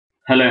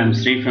Hello, I'm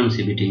Sri from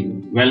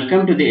CBT.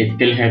 Welcome to the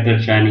Ethical Hacker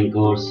Training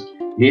course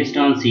based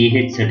on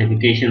CH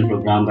certification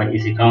program by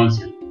EC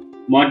Council.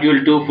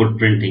 Module 2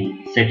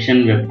 Footprinting,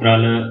 Section Web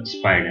Crawler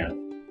Spider.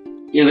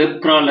 A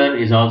web crawler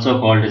is also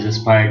called as a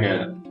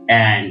spider,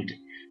 ant,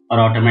 or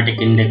automatic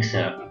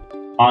indexer,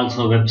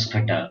 also web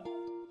scutter.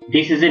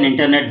 This is an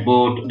internet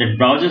bot that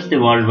browses the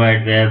World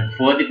Wide Web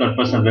for the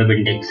purpose of web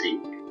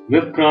indexing.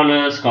 Web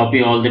crawlers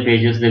copy all the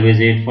pages they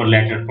visit for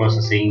later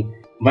processing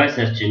by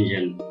search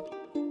engine,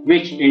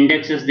 which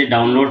indexes the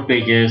download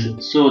pages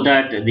so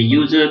that the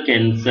user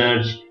can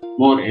search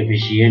more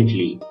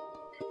efficiently.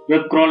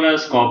 Web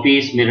crawlers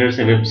copies mirrors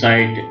a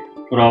website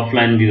for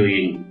offline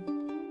viewing,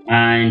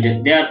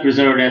 and they are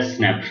preserved as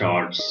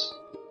snapshots.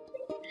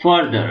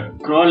 Further,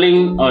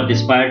 crawling or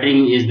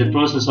spidering is the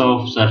process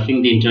of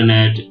surfing the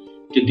internet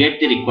to get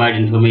the required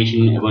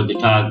information about the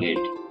target.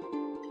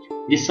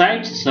 The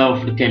sites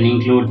surfed can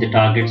include the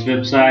target's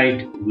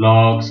website,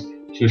 blogs,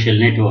 social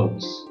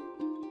networks.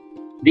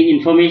 The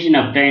information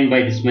obtained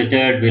by this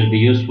method will be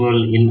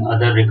useful in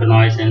other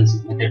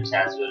reconnaissance methods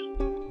as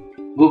well.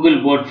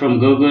 Googlebot from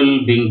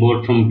Google,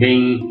 Bingbot from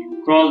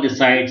Bing crawl the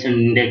sites and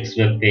index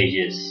web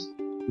pages.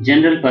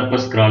 General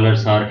purpose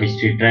crawlers are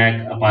History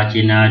Track,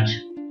 Apache Notch,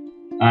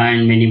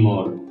 and many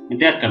more.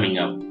 They are coming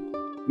up.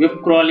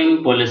 Web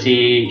crawling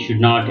policy should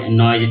not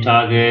annoy the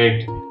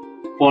target,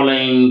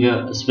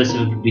 following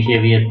specific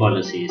behavior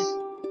policies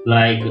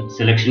like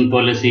selection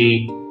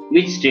policy,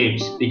 which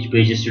states which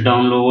pages to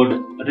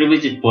download,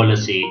 revisit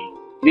policy,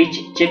 which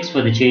checks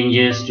for the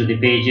changes to the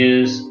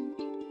pages,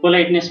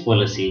 politeness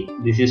policy.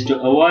 This is to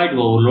avoid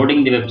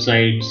overloading the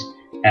websites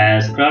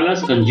as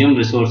crawlers consume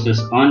resources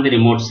on the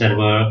remote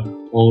server,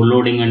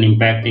 overloading and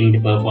impacting the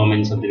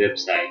performance of the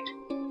website.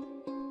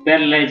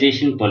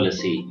 Parallelization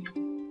policy.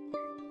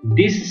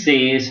 This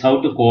says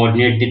how to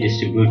coordinate the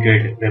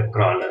distributed web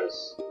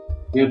crawlers.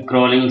 Web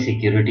crawling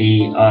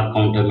security or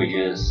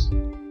countermeasures.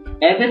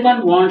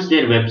 Everyone wants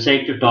their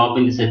website to top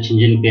in the search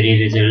engine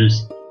query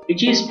results,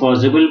 which is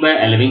possible by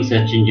allowing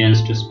search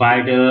engines to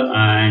spider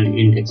and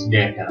index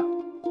data.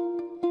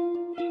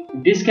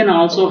 This can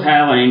also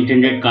have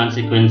unintended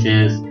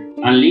consequences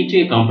and lead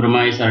to a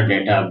compromise or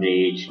data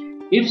breach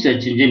if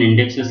search engine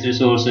indexes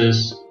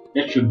resources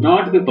that should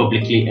not be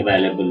publicly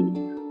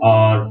available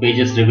or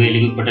pages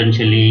revealing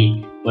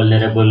potentially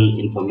vulnerable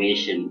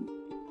information.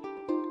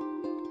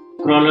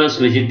 Crawlers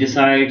visit the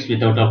sites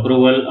without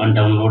approval and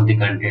download the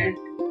content,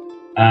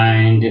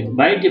 and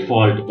by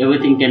default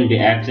everything can be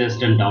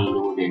accessed and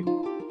downloaded.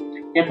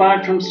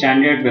 Apart from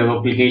standard web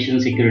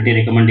application security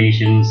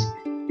recommendations,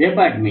 web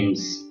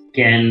admins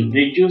can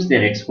reduce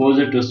their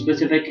exposure to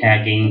specific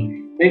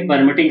hacking by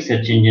permitting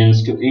search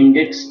engines to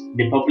index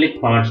the public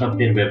parts of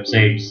their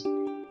websites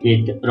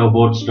with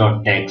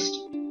Robots.txt.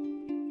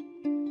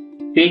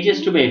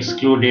 Pages to be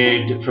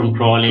excluded from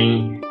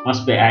crawling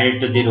must be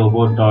added to the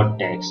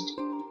Robot.txt,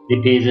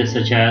 the pages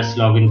such as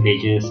login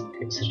pages,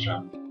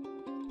 etc.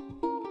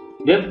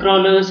 Web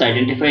crawlers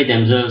identify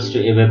themselves to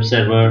a web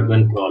server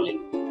when crawling.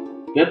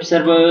 Web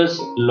servers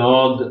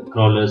log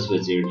crawlers'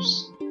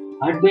 visits.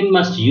 Admin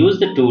must use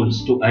the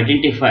tools to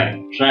identify,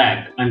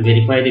 track, and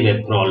verify the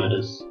web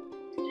crawlers.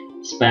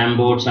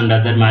 Spambots and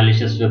other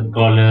malicious web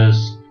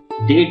crawlers,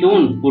 they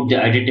don't put the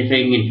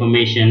identifying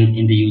information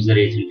in the user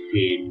agent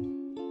field.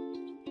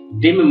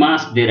 They may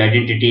mask their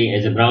identity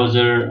as a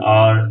browser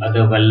or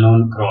other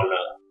well-known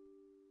crawler.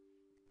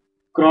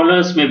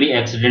 Crawlers may be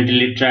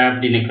accidentally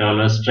trapped in a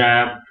crawler's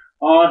trap,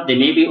 or they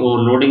may be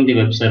overloading the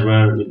web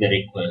server with the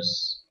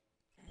requests.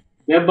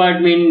 Web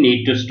admin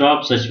need to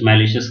stop such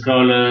malicious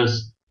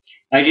crawlers.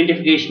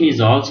 Identification is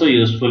also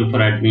useful for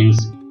admins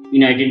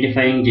in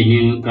identifying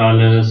genuine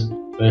crawlers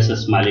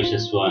versus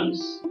malicious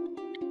ones.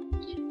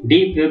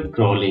 Deep web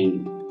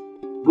crawling.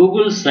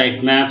 Google's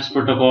sitemaps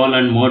protocol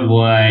and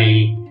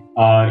ModUI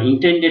are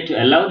intended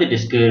to allow the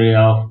discovery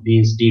of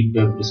these deep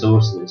web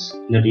resources,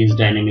 that is,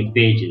 dynamic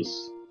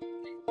pages.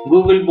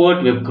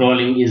 Googlebot web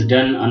crawling is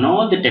done on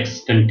all the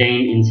text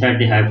contained inside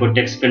the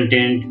hypertext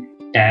content,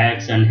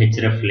 tags, and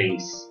href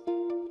links.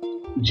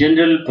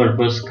 General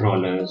purpose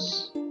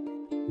crawlers.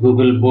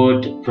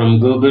 Googlebot from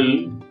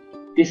Google.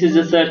 This is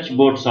a search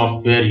bot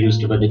software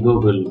used by the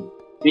Google,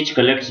 which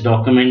collects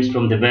documents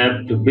from the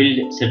web to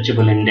build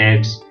searchable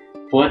index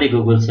for the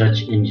Google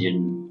search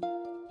engine.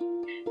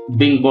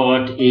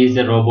 Bingbot is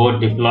a robot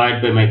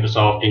deployed by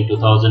Microsoft in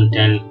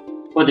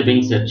 2010 for the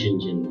Bing search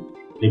engine,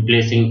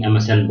 replacing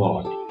Amazon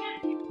bot.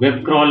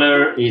 Web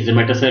crawler is a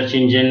meta search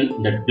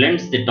engine that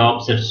blends the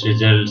top search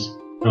results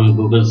from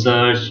Google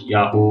search,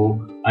 Yahoo,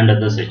 and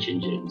other search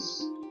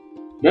engines.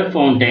 Web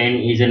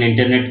Fountain is an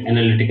internet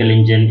analytical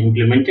engine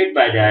implemented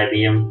by the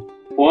IBM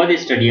for the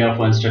study of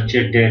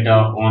unstructured data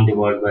on the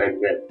World Wide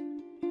Web.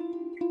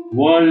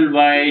 World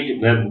Wide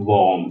Web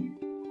Worm,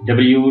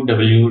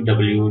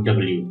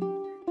 WWW.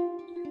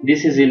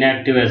 This is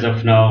inactive as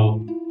of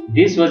now.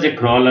 This was a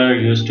crawler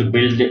used to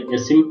build a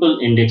simple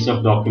index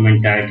of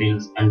document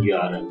titles and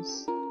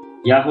URLs.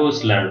 Yahoo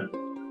Slurp.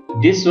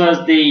 This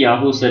was the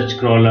Yahoo search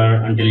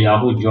crawler until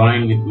Yahoo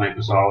joined with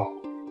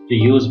Microsoft to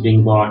use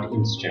Bingbot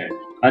instead.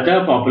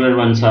 Other popular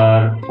ones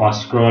are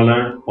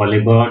FastCrawler,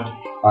 Polybot,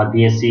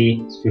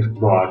 RBSC,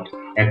 SwiftBot,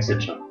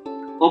 etc.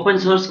 Open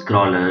source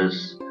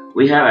crawlers.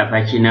 We have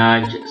Apache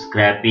Nudge,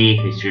 Scrappy,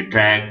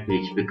 HistoryTrack,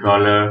 PHP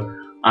Crawler,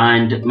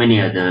 and many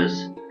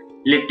others.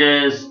 Let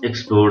us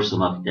explore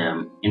some of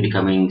them in the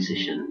coming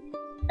session.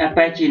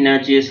 Apache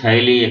Nudge is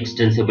highly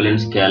extensible and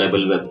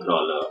scalable web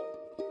crawler.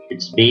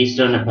 It's based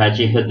on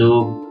Apache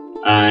Hadoop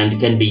and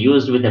can be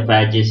used with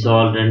Apache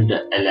Salt and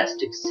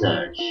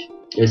Elasticsearch.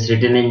 It's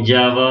written in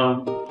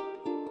Java.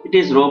 It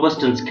is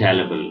robust and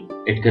scalable.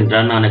 It can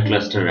run on a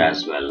cluster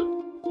as well.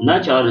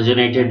 Nudge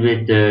originated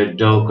with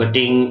Dow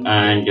Cutting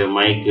and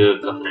Mike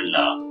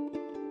Cafarella.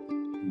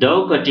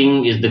 Dow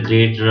Cutting is the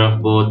creator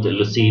of both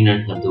Lucene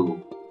and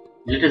Hadoop.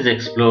 Let us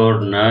explore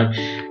Nudge.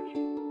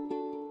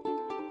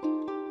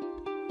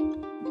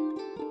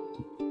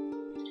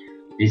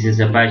 This is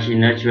Apache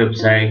Nudge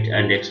website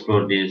and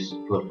explore this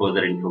for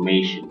further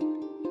information.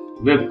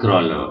 Web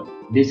crawler.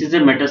 This is a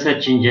meta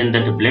search engine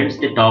that blends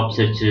the top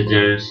search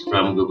results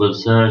from Google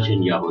search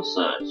and Yahoo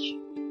search.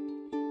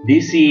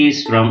 This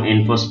is from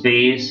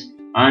InfoSpace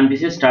and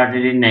this is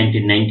started in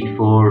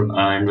 1994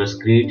 and was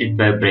created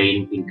by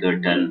Brian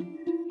Pinkerton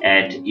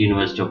at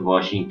University of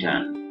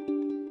Washington.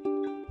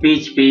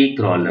 PHP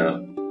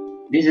crawler.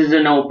 This is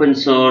an open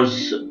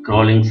source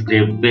crawling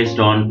script based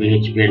on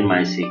PHP and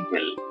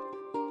MySQL.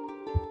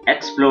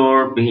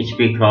 Explore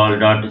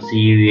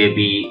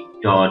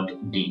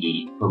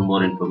phpcrawl.cuab.de for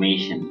more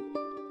information.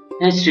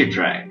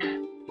 HistoryTrack.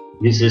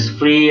 This is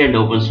free and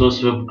open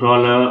source web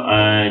crawler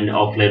and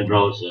offline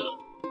browser.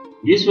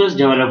 This was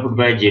developed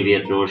by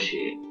Javier Roche.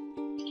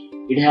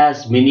 It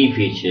has many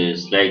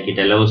features like it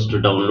allows to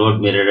download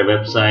mirror a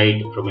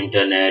website from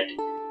internet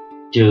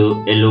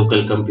to a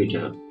local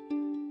computer.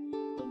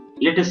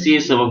 Let us see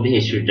some of the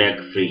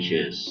HistoryTrack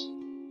features.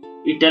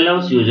 It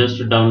allows users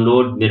to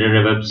download mirror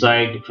a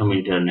website from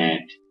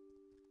internet.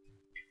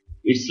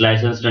 It's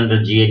licensed under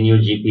GNU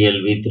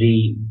GPL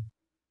v3.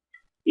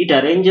 It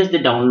arranges the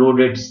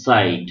downloaded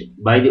site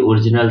by the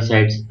original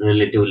site's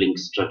relative link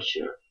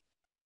structure.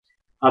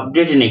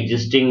 Update an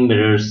existing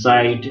mirror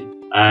site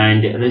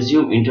and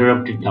resume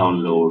interrupted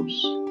downloads.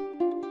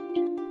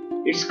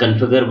 It's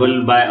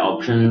configurable by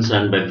options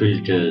and by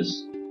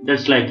filters.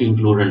 That's like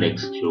include and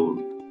exclude.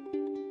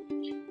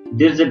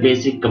 There's a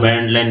basic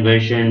command line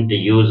version to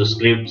use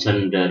scripts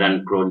and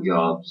run cron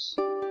jobs.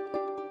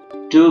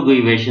 Two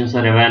GUI versions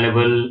are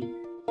available: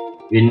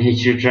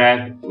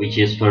 WinHistoryTrack, which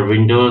is for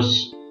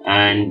Windows,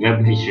 and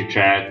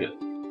WebHistoryTrack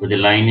for the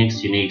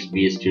Linux Unix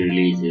BSD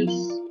releases.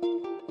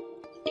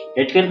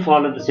 It can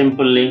follow the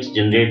simple links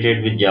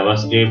generated with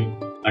JavaScript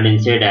and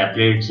inside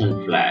applets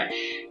and Flash.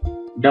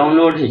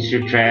 Download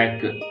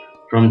HistoryTrack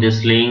from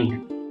this link.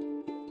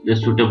 They're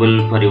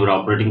suitable for your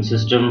operating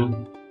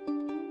system.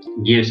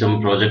 Give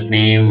some project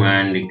name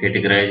and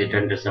categorize it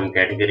under some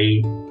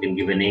category. You can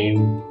give a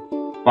name,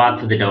 path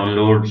for the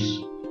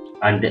downloads,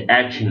 and the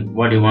action,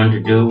 what you want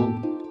to do.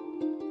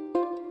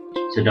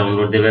 So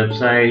download the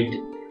website,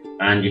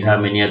 and you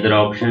have many other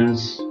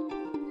options.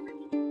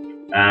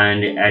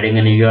 And adding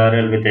an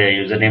URL with a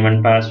username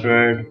and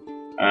password,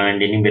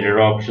 and any better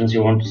options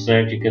you want to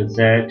set, you can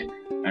set,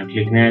 and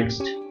click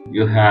next.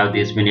 You have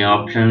these many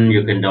options.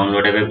 You can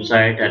download a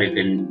website, or you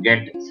can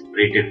get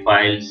separated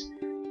files,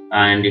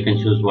 and you can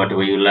choose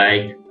whatever you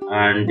like,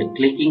 and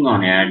clicking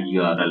on add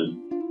URL.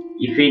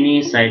 If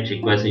any site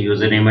requires a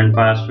username and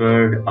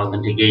password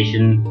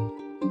authentication,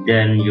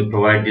 then you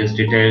provide these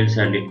details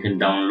and it can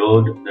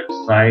download that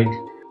site.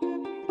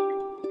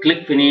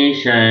 Click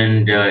finish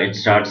and it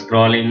starts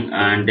scrolling,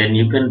 and then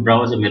you can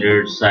browse a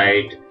mirrored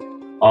site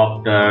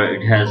after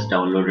it has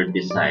downloaded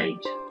the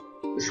site.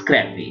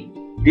 Scrappy.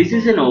 This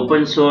is an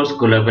open source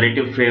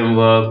collaborative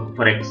framework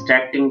for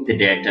extracting the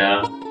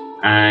data,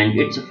 and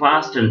it's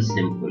fast and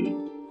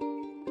simple.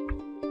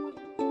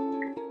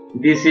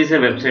 This is a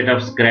website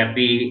of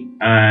Scrappy,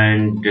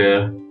 and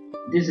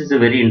this is a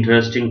very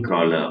interesting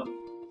crawler.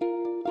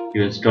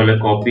 You install a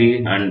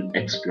copy and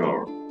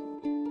explore.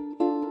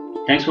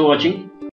 Thanks for watching.